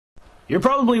You're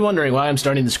probably wondering why I'm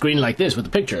starting the screen like this with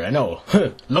the picture. I know.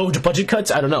 Low budget cuts?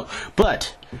 I don't know.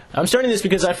 But I'm starting this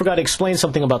because I forgot to explain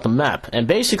something about the map. And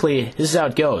basically, this is how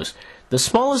it goes. The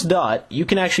smallest dot, you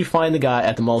can actually find the guy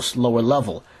at the most lower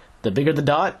level. The bigger the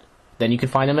dot, then you can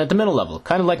find him at the middle level.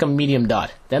 Kind of like a medium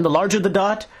dot. Then the larger the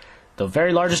dot, the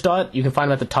very largest dot, you can find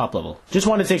him at the top level. Just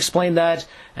wanted to explain that.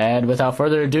 And without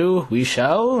further ado, we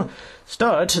shall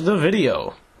start the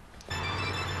video.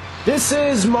 This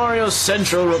is Mario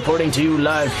Central reporting to you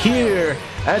live here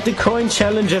at the Coin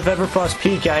Challenge of Everfrost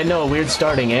Peak. I know, weird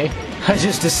starting, eh? I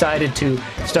just decided to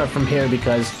start from here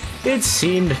because it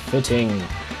seemed fitting.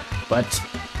 But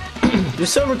the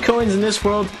silver coins in this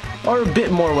world are a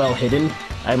bit more well hidden,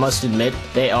 I must admit.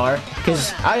 They are.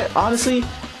 Because I honestly,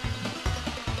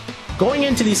 going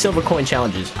into these silver coin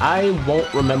challenges, I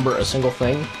won't remember a single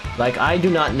thing. Like, I do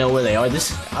not know where they are.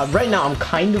 This right now, I'm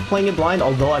kind of playing it blind,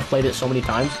 although I've played it so many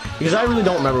times, because I really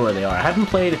don't remember where they are. I haven't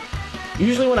played...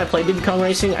 Usually when I play Diddy Kong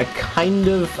Racing,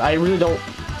 I really don't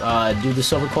do the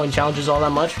silver coin challenges all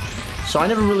that much, so I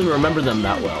never really remember them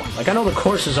that well. Like, I know the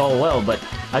courses all well, but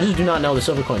I just do not know the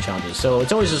silver coin challenges, so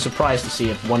it's always a surprise to see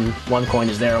if one coin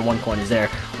is there or one coin is there,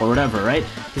 or whatever, right?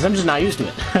 Because I'm just not used to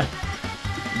it.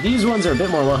 These ones are a bit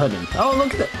more well hidden. Oh,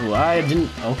 look at that! Ooh, I didn't...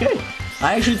 Okay.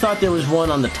 I actually thought there was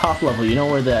one on the top level, you know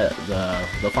where the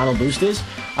final boost is?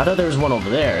 I thought there was one over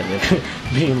there,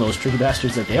 being those tricky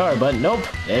bastards that they are, but nope,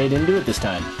 they didn't do it this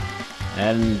time.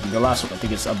 And the last one, I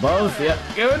think it's above, yeah,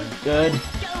 good.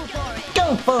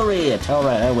 Go for it!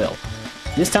 Alright, I will.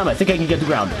 This time I think I can get the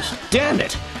ground boost. Damn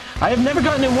it! I have never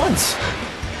gotten it once!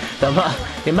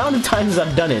 The amount of times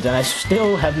I've done it, and I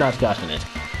still have not gotten it.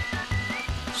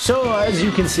 So, as you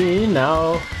can see,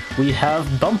 now we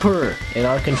have Bumper in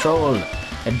our control.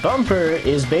 And Bumper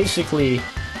is basically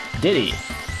Diddy.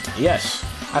 Yes.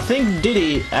 I think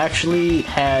Diddy actually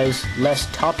has less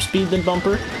top speed than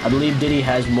Bumper. I believe Diddy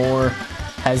has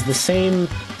the same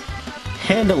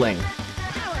handling.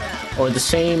 Or the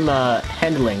same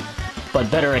handling, but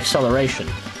better acceleration.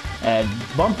 And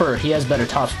Bumper, he has better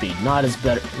top speed, not as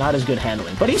good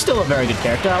handling. But he's still a very good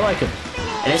character, I like him.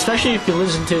 And especially if you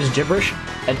listen to his gibberish.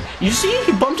 And you see,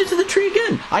 he bumped into the tree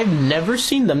again. I've never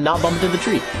seen them not bump into the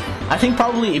tree. I think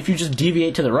probably if you just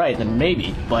deviate to the right, then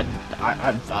maybe. But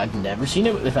I've never seen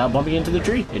it without bumping into the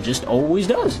tree. It just always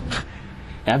does.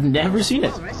 I've never seen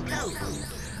it.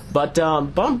 But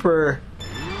Bumper,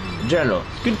 in general,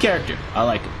 good character. I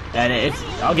like him. And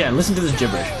again, listen to this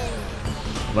gibberish.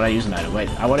 What I use an item.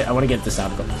 Wait, I want to get the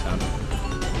sound.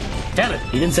 Damn it,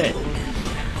 he didn't say it.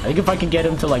 I think if I can get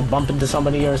him to like bump into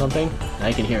somebody or something,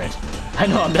 I can hear it. I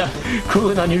know, I'm not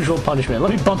cruel and unusual punishment.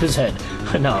 Let me bump his head.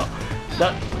 No.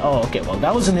 Oh, okay, well,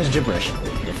 that wasn't his gibberish.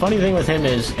 The funny thing with him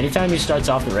is, anytime he starts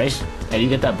off the race, and you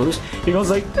get that boost, he goes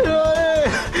like...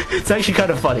 It's actually kind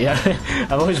of funny.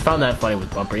 I've always found that funny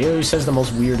with Bumper. He always says the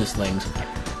most weirdest things.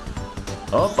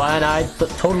 Oh, and I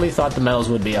totally thought the medals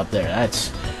would be up there.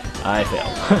 I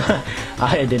failed.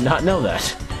 I did not know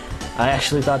that. I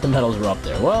actually thought the medals were up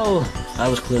there. Well, I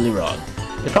was clearly wrong.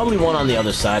 They probably won on the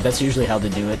other side. That's usually how they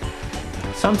do it.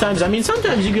 Sometimes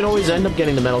you could always end up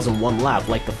getting the medals in one lap,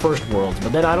 like the first Worlds,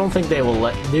 but then I don't think they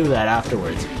will do that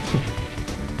afterwards.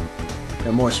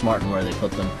 They're more smart in where they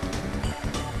put them.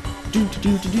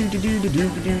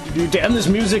 Damn this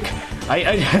music!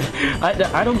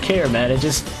 I don't care, man. It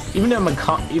just even though I'm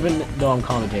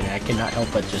commentating, I cannot help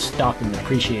but just stop and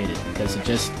appreciate it because it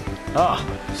just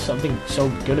something so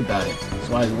good about it. That's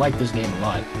why I like this game a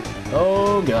lot.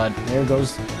 Oh god, there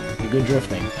goes the good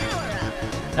drifting.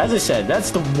 As I said,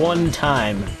 that's the one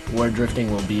time where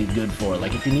drifting will be good for.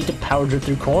 Like if you need to power drift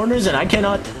through corners, and I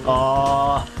cannot.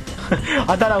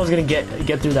 I thought I was gonna get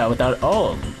through that without.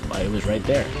 Oh, it was right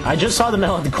there. I just saw the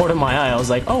metal at the corner of my eye. I was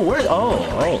like, oh, where?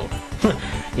 Oh.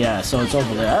 Yeah, so it's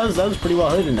over there. That was pretty well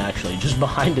hidden actually, just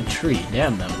behind a tree.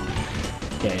 Damn them.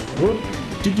 Okay.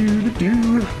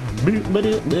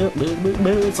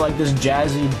 It's like this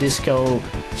jazzy disco,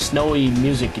 snowy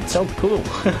music. It's so cool.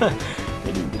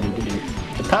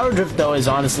 The power drift though is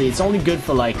honestly, it's only good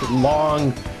for like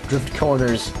long drift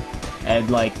corners and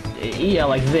like, yeah,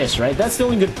 like this, right? That's the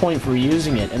only good point for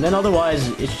using it. And then otherwise,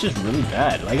 it's just really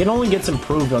bad. Like it only gets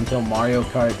improved until Mario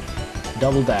Kart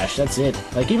Double Dash. That's it.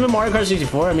 Like even Mario Kart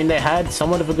 64, I mean, they had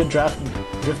somewhat of a good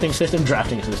drafting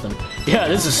system. Yeah,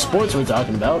 this is sports we're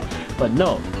talking about, but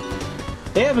no.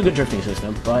 They have a good drifting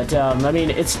system, but, I mean,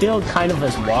 it's still kind of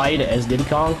as wide as Diddy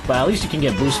Kong, but at least you can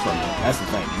get boost from it. That's the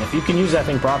thing. And if you can use that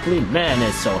thing properly, man,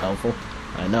 it's so helpful.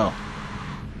 I know.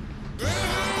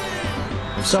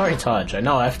 I'm sorry, Taj. I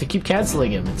know, I have to keep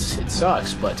canceling him. It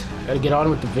sucks, but I gotta get on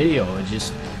with the video.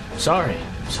 Sorry.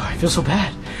 I feel so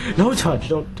bad. No, Taj,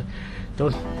 don't.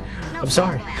 I'm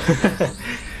sorry.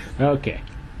 Okay.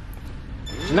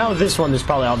 So now with this one, there's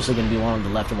probably obviously going to be one on the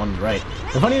left and one on the right.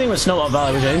 The funny thing with Snowball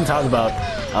Valley, which I didn't talk about,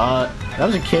 when I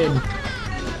was a kid,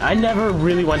 I never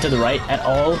really went to the right at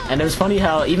all, and it was funny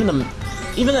how even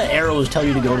the arrows tell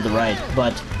you to go to the right,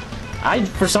 but I,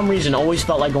 for some reason, always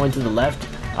felt like going to the left.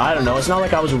 I don't know, it's not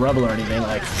like I was a rebel or anything,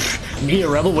 like, me a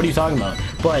rebel? What are you talking about?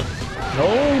 But,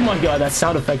 oh my god, that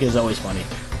sound effect is always funny.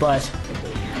 But,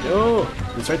 oh,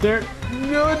 it's right there.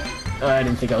 Good. I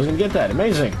didn't think I was going to get that.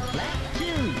 Amazing.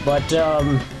 But,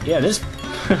 yeah, this...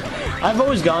 I've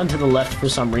always gone to the left for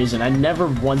some reason. I never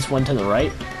once went to the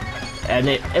right. And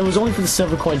it was only for the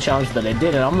silver coin challenge that I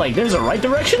did, and I'm like, there's a right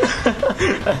direction?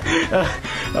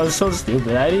 That was so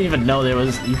stupid. I didn't even know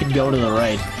you could go to the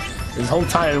right. This whole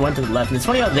time I went to the left, and it's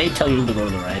funny how they tell you to go to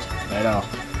the right. I know.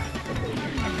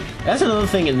 That's another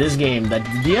thing in this game that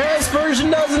the DS version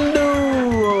doesn't do!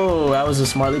 Oh, that was a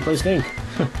smartly placed thing.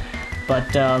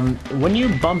 But when you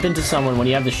bump into someone when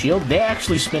you have the shield, they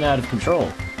actually spin out of control.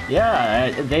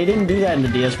 Yeah, they didn't do that in the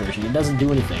DS version. It doesn't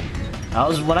do anything.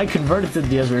 When I converted to the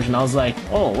DS version, I was like,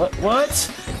 oh,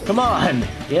 what? Come on!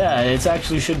 Yeah, it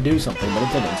actually should do something, but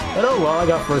it didn't. But oh well, I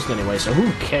got first anyway, so who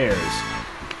cares?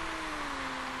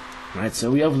 Alright,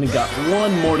 so we only got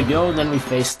one more to go, and then we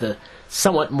face the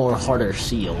somewhat more harder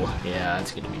seal. Yeah,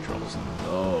 it's gonna be troublesome.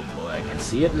 Oh boy, I can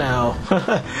see it now.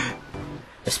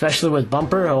 Especially with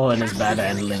Bumper, oh, and his bad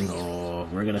handling. Oh,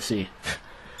 we're gonna see.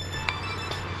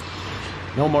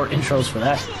 No more intros for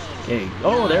that. Okay.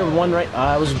 Oh, there, one right.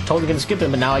 I was totally gonna skip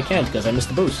him, but now I can't because I missed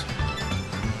the boost.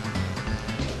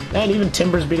 And even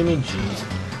Timber's beating me. Jeez.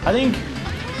 I think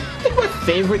my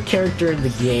favorite character in the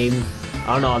game.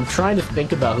 I don't know. I'm trying to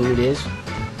think about who it is.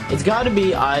 It's got to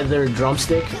be either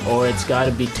Drumstick or it's got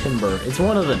to be Timber. It's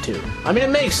one of the two. I mean, it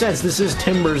makes sense. This is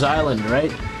Timber's island,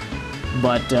 right?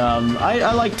 But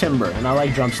I like Timber and I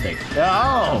like Drumstick.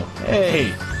 Oh,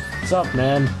 hey, what's up,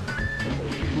 man?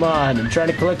 Come on, I'm trying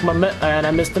to collect my and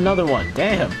I missed another one.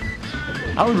 Damn.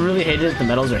 I would really hate it if the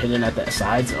medals are hidden at the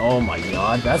sides. Oh my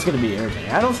god, that's gonna be irritating.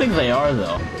 I don't think they are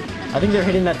though. I think they're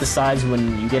hidden at the sides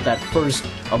when you get that first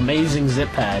amazing zip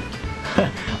pad.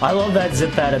 I love that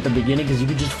zip pad at the beginning because you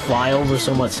can just fly over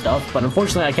so much stuff. But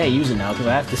unfortunately, I can't use it now because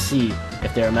I have to see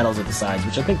if there are medals at the sides,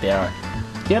 which I think they are.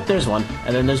 Yep, there's one.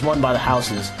 And then there's one by the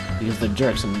houses because they're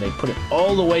jerks and they put it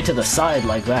all the way to the side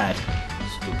like that.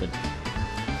 Stupid.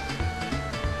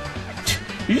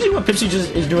 Usually what Pipsy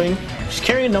just is doing, she's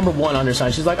carrying number 1 on her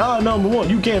side. She's like, oh, number 1,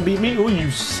 you can't beat me. Oh, you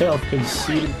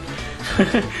self-conceited.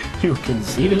 You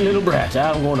conceited little brat.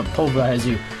 I'm going to pulverize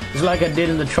you. Just like I did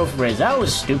in the trophy race. That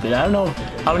was stupid. I don't know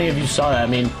how many of you saw that. I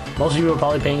mean, most of you were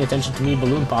probably paying attention to me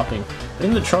balloon popping. But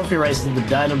in the trophy race in the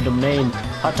Dino Domain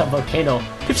Hot Top Volcano,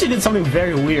 Pipsy did something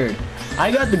very weird.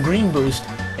 I got the green boost,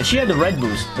 and she had the red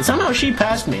boost. And somehow she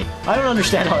passed me. I don't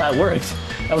understand how that worked.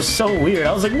 That was so weird.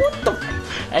 I was like, what the...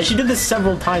 And she did this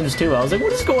several times, too. I was like,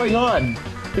 what is going on?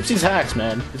 Pipsy's hacks,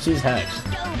 man. Pipsy's hacks.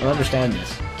 I don't understand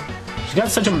this. She's got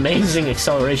such amazing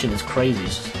acceleration. It's crazy.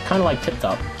 It's kind of like Tip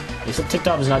Top. Except Tip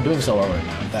Top is not doing so well right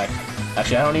now. In fact,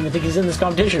 actually, I don't even think he's in this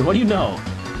competition. What do you know?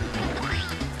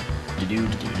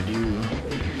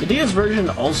 The DS version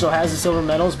also has the silver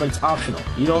medals, but it's optional.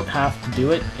 You don't have to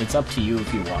do it. It's up to you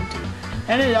if you want to.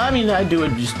 And I mean, I do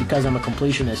it just because I'm a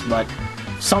completionist, but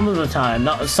some of the time,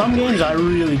 some games I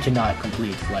really cannot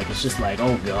complete. Like, it's just like,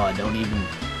 oh god, don't even...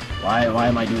 Why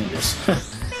am I doing this?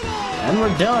 And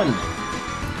we're done!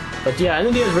 But yeah, in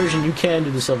the DS version, you can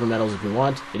do the silver medals if you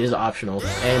want. It is optional.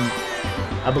 And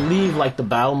I believe, like, the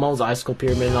battle modes, Icicle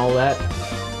Pyramid and all that,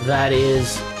 that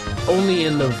is only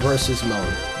in the Versus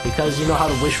mode. Because you know how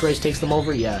the Wish Race takes them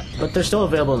over? Yeah. But they're still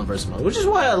available in the Versus mode, which is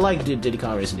why I like Diddy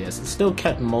Kong Racing DS. It's still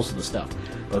kept most of the stuff.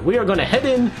 But we are going to head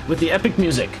in with the epic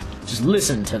music. Just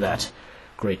listen to that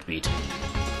great beat.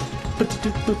 If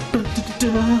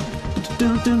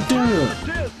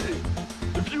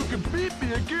you can beat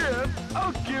me again,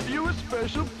 I'll give you a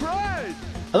special prize.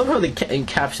 I love how they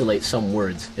encapsulate some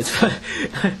words. It's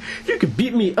you can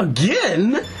beat me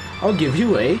again, I'll give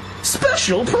you a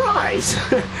special prize.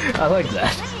 I like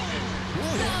that.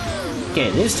 Okay,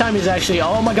 this time is actually,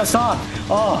 oh my god, stop.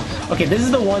 Oh, okay, this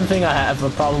is the one thing I have a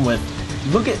problem with.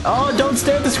 Look at, oh, don't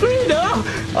stare at the screen, no!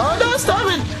 Oh, no, stop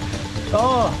it!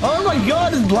 Oh my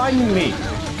god, it's blinding me.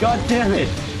 God damn it.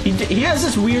 He has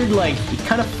this weird, like, he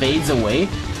kind of fades away,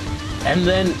 and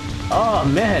then, oh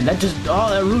man, that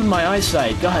ruined my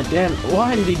eyesight. God damn,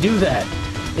 why did he do that?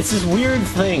 It's this weird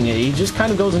thing. He just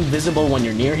kind of goes invisible when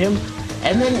you're near him,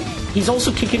 and then he's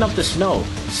also kicking up the snow.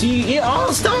 See,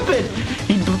 oh, stop it!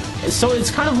 So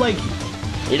it's kind of like,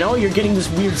 you know, you're getting this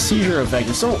weird seizure effect.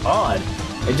 It's so odd.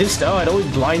 It always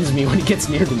blinds me when he gets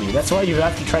near to me. That's why you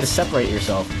have to try to separate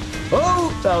yourself.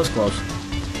 Oh, that was close.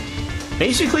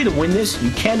 Basically, to win this,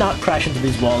 you cannot crash into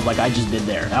these walls like I just did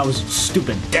there. That was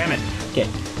stupid. Damn it. Okay.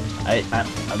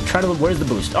 I'm trying to... Where's the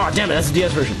boost? Oh, damn it. That's the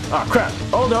DS version. Oh, crap.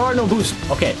 Oh, there are no boosts.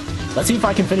 Okay. Let's see if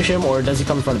I can finish him, or does he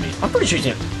come in front of me? I'm pretty sure he's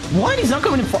here. What? He's not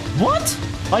coming in front... What?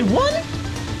 I won?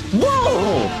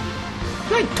 Whoa!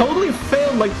 I totally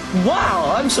failed. Like,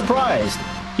 wow. I'm surprised.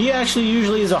 He actually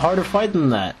usually is a harder fight than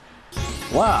that.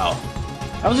 Wow.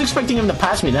 I was expecting him to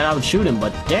pass me, then I would shoot him,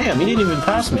 but damn, he didn't even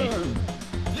pass me.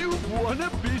 A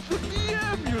piece of the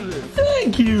amulet.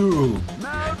 Thank you.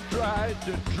 Now try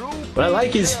to What I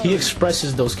like is he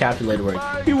expresses those calculated words.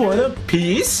 You want a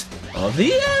piece of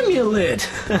the amulet?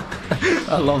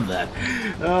 I love that.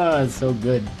 Oh, it's so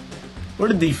good. Where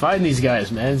did he find these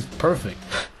guys, man? It's perfect.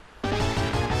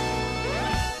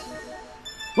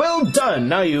 Well done.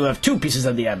 Now you have 2 pieces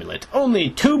of the amulet. Only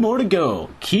 2 more to go.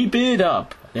 Keep it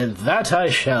up, and that I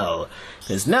shall.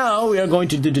 Because now we are going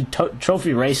to do the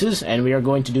trophy races, and we are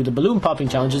going to do the balloon popping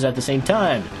challenges at the same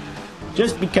time.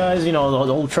 Just because, you know,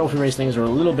 the whole trophy race things are a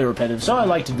little bit repetitive, so I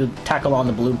like to tackle on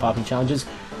the balloon popping challenges.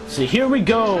 So here we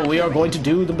go. We are going to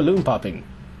do the balloon popping.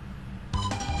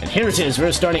 And here it is.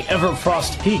 We're starting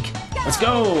Everfrost Peak. Let's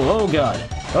go. Oh, God.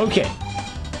 Okay.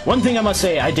 One thing I must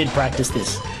say, I did practice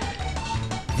this.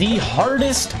 The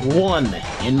hardest one,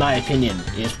 in my opinion,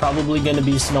 is probably going to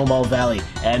be Snowball Valley,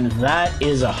 and that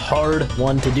is a hard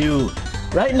one to do.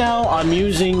 Right now, I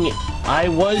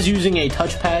was using a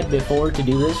touchpad before to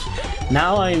do this.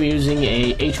 Now I'm using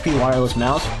a HP wireless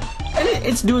mouse, and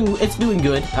it's doing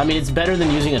good. I mean, it's better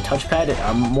than using a touchpad.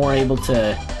 I'm more able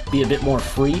to be a bit more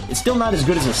free. It's still not as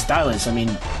good as a stylus. I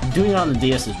mean, doing it on the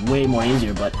DS is way more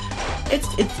easier, but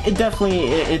it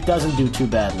definitely doesn't do too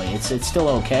badly. It's still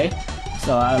okay.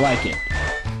 So I like it.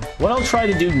 What I'll try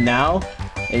to do now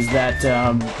is that,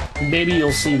 maybe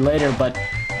you'll see later, but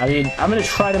I mean, I'm going to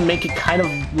try to make it kind of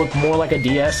look more like a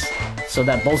DS, so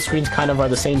that both screens kind of are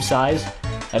the same size,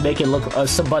 and make it look,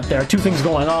 but there are 2 things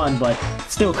going on, but it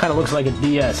still kind of looks like a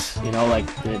DS, you know, like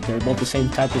they're both the same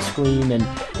type of screen, and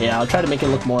yeah, I'll try to make it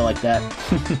look more like that.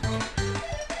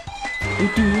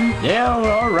 Yeah,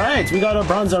 alright, we got a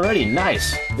bronze already,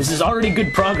 nice. This is already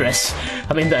good progress.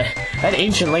 I mean, that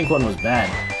Ancient Link one was bad.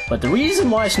 But the reason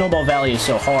why Snowball Valley is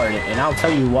so hard, and I'll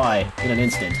tell you why in an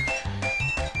instant.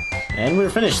 And we're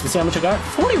finished. Let's see how much I got.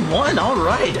 41,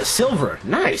 alright, a silver,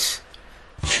 nice.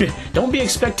 Don't be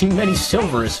expecting many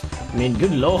silvers. I mean,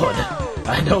 good lord.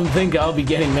 I don't think I'll be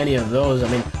getting many of those. I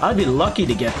mean, I'd be lucky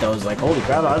to get those. Like, holy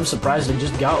crap, I'm surprised I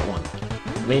just got one.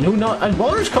 I mean, who knows? And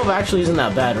Walrus Cove actually isn't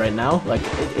that bad right now. Like,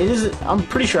 it is. I'm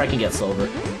pretty sure I can get silver.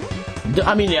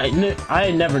 I mean, I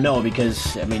never know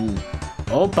because, I mean,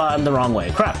 oh, I'm the wrong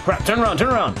way. Crap, turn around.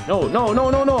 No.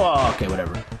 Oh, okay,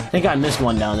 whatever. I think I missed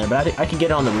one down there, but I can get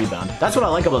it on the rebound. That's what I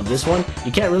like about this one.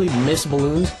 You can't really miss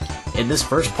balloons in this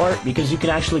first part because you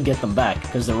can actually get them back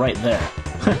because they're right there.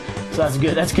 So that's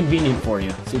good. That's convenient for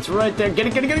you. See, it's right there. Get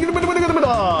it. Oh,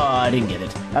 I didn't get it.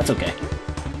 That's okay.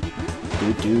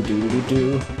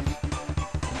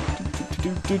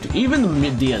 Even the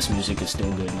mid-DS music is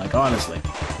still good, like, honestly.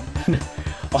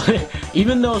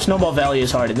 Even though Snowball Valley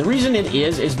is hard, and the reason it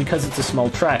is because it's a small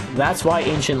track. That's why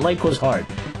Ancient Lake was hard.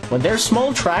 When they're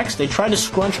small tracks, they try to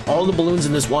scrunch all the balloons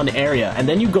in this one area, and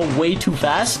then you go way too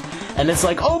fast, and it's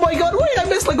like, oh my god, wait, I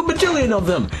missed like a bajillion of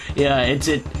them! Yeah,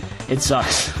 it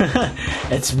sucks.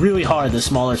 It's really hard, the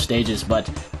smaller stages, but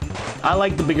I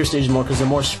like the bigger stages more because they're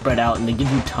more spread out, and they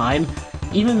give you time.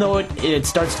 Even though it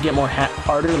starts to get more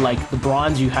harder, like the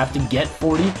bronze, you have to get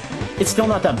 40, it's still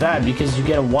not that bad because you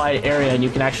get a wide area and you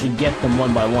can actually get them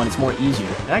one by one. It's more easier.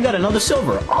 And I got another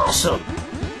silver. Awesome!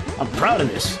 I'm proud of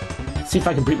this. Let's see if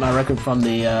I can beat my record from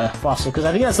the fossil, because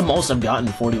I think that's the most I've gotten,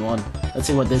 41. Let's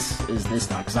see what this is this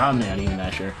time, because I'm not even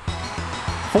that sure.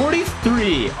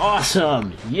 43!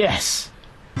 Awesome! Yes!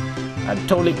 I'm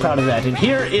totally proud of that. And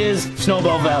here is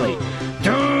Snowball Valley.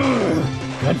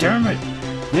 God damn it!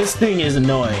 This thing is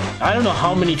annoying. I don't know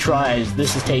how many tries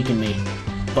this has taken me,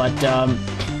 but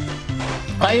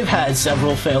I have had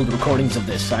several failed recordings of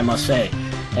this, I must say.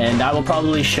 And I will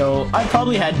probably show, I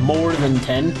probably had more than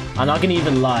 10. I'm not gonna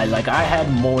even lie, like I had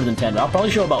more than 10. I'll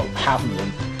probably show about half of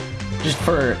them. Just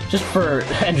for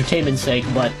entertainment's sake,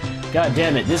 but god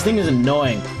damn it, this thing is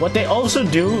annoying. What they also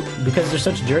do, because they're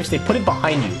such jerks, they put it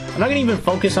behind you. I'm not gonna even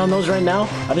focus on those right now.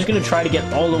 I'm just gonna try to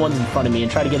get all the ones in front of me and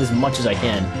try to get as much as I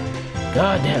can.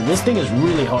 God damn, this thing is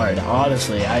really hard,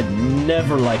 honestly. I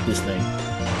never liked this thing.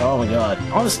 Oh my god.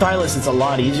 On the stylus, it's a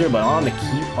lot easier, but on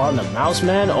the mouse,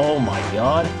 man, oh my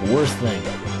god, worst thing.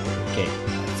 Okay,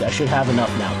 so I should have enough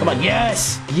now. Come on,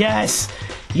 yes! Yes!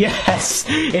 Yes!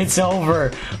 It's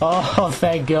over! Oh,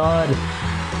 thank god.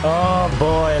 Oh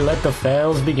boy, let the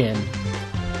fails begin.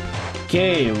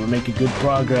 Okay, we're making good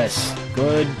progress.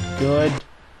 Good, good.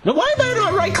 No, why am I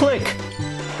not right click?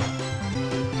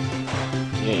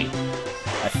 Okay,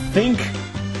 I think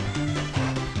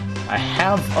I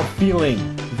have a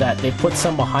feeling that they put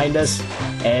some behind us,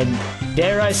 and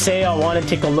dare I say I want to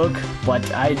take a look,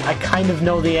 but I kind of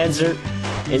know the answer.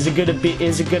 Is it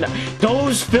gonna...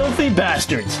 Those filthy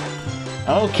bastards!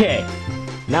 Okay,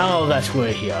 now that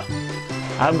we're here,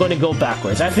 I'm gonna go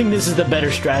backwards. I think this is the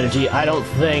better strategy. I don't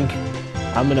think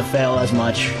I'm gonna fail as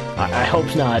much. I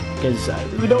hope not, because I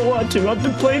really don't want to. I've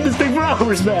been playing this thing for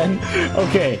hours, man.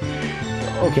 Okay,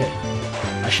 okay.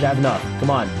 I should have enough. Come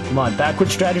on, come on. Backward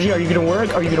strategy. Are you gonna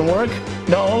work? Are you gonna work?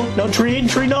 No, no, tree,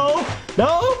 no,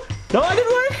 no, no, I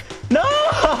didn't work. No,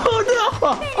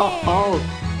 no.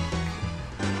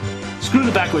 Screw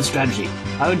the backward strategy.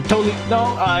 I would totally...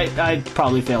 No, I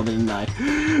probably failed, didn't I?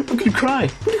 I'm gonna cry.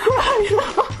 I'm gonna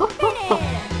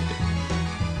cry.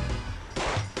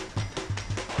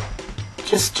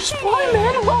 Just why,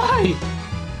 man? Why?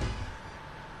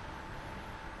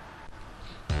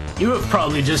 You have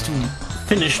probably just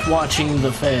finished watching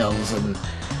the fails, and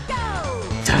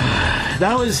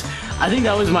that was... I think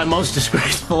that was my most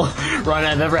disgraceful run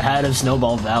I've ever had of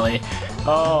Snowball Valley.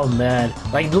 Oh man,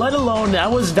 like, let alone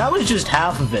that was just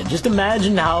half of it. Just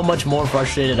imagine how much more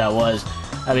frustrated I was.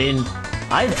 I mean,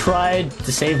 I've tried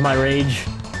to save my rage.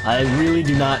 I really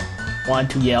do not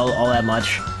want to yell all that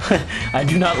much. I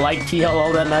do not like to yell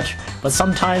all that much, but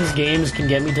sometimes games can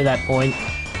get me to that point,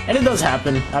 and it does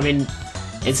happen. I mean,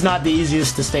 it's not the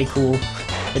easiest to stay cool.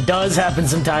 It does happen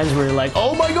sometimes where you're like,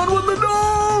 oh my god, what the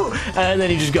no! And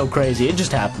then you just go crazy. It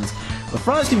just happens. But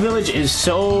Frosty Village is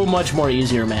so much more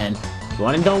easier, man. You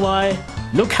wanna know why?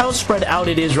 Look how spread out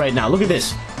it is right now. Look at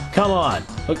this. Come on.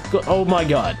 Look, oh my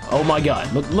god. Oh my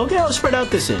god. Look at how spread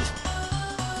out this is.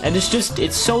 And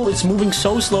it's moving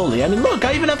so slowly. I mean, look,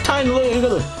 I even have time to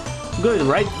look. Good,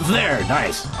 right there.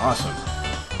 Nice. Awesome.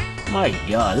 My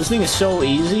god, this thing is so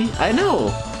easy. I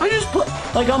know.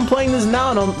 I'm playing this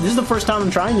now, and this is the first time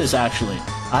I'm trying this, actually.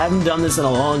 I haven't done this in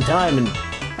a long time, and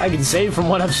I can say from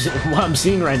what I'm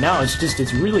seeing right now,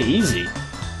 it's really easy.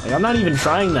 Like, I'm not even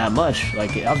trying that much.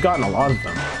 Like, I've gotten a lot of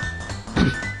them.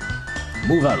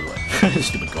 Move out of the way.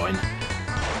 Stupid coin.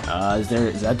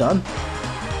 Is that done?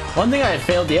 One thing I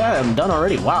failed, yeah, I'm done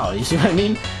already. Wow, you see what I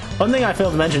mean? One thing I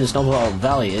failed to mention in Snowball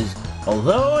Valley is,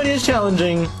 although it is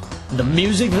challenging, the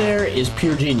music there is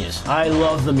pure genius. I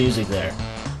love the music there.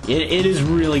 It is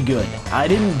really good. I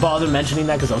didn't bother mentioning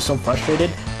that because I was so frustrated,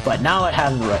 but now I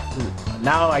have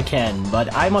now I can.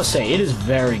 But I must say, it is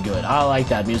very good. I like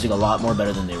that music a lot more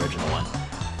better than the original one.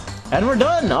 And we're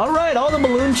done! Alright, all the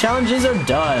balloon challenges are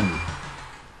done.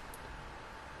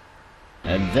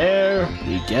 And there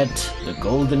we get the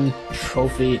golden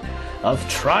trophy of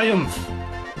triumph.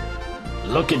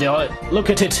 Look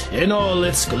at it in all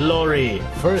its glory.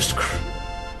 First,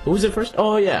 who was it first?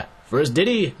 Oh yeah, first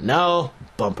Diddy, now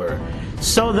Bumper.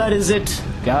 So that is it,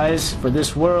 guys, for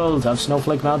this world of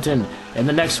Snowflake Mountain. In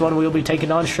the next one, we'll be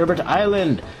taking on Sherbet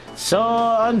Island. So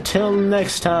until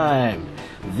next time,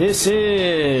 this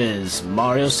is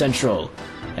Mario Central,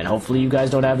 and hopefully you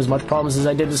guys don't have as much problems as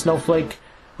I did with Snowflake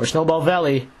or Snowball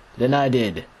Valley than I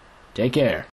did. Take care.